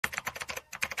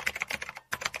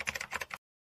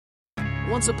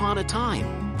Once upon a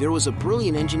time, there was a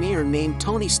brilliant engineer named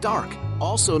Tony Stark,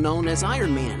 also known as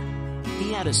Iron Man.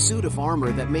 He had a suit of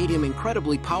armor that made him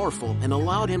incredibly powerful and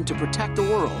allowed him to protect the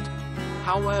world.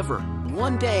 However,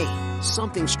 one day,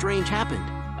 something strange happened.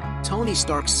 Tony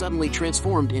Stark suddenly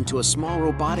transformed into a small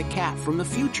robotic cat from the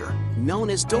future, known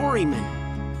as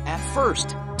Doraemon. At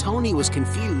first, Tony was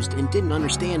confused and didn't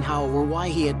understand how or why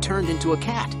he had turned into a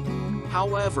cat.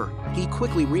 However, he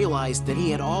quickly realized that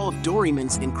he had all of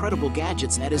Doraemon's incredible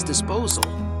gadgets at his disposal.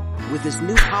 With his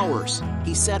new powers,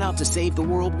 he set out to save the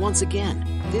world once again,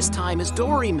 this time as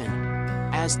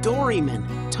Doraemon. As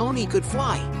Doraemon, Tony could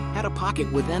fly, had a pocket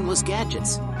with endless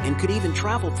gadgets, and could even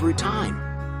travel through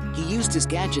time. He used his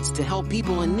gadgets to help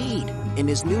people in need, and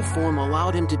his new form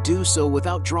allowed him to do so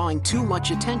without drawing too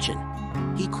much attention.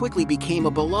 He quickly became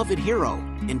a beloved hero,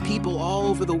 and people all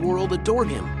over the world adored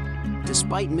him.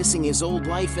 Despite missing his old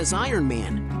life as Iron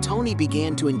Man, Tony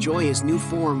began to enjoy his new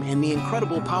form and the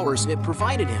incredible powers it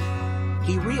provided him.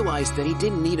 He realized that he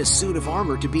didn't need a suit of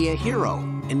armor to be a hero,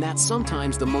 and that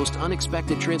sometimes the most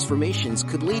unexpected transformations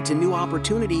could lead to new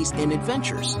opportunities and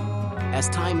adventures. As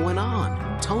time went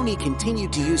on, Tony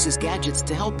continued to use his gadgets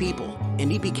to help people,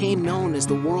 and he became known as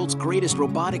the world's greatest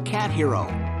robotic cat hero.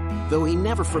 Though he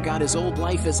never forgot his old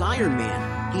life as Iron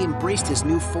Man, he embraced his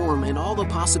new form and all the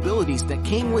possibilities that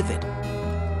came with it.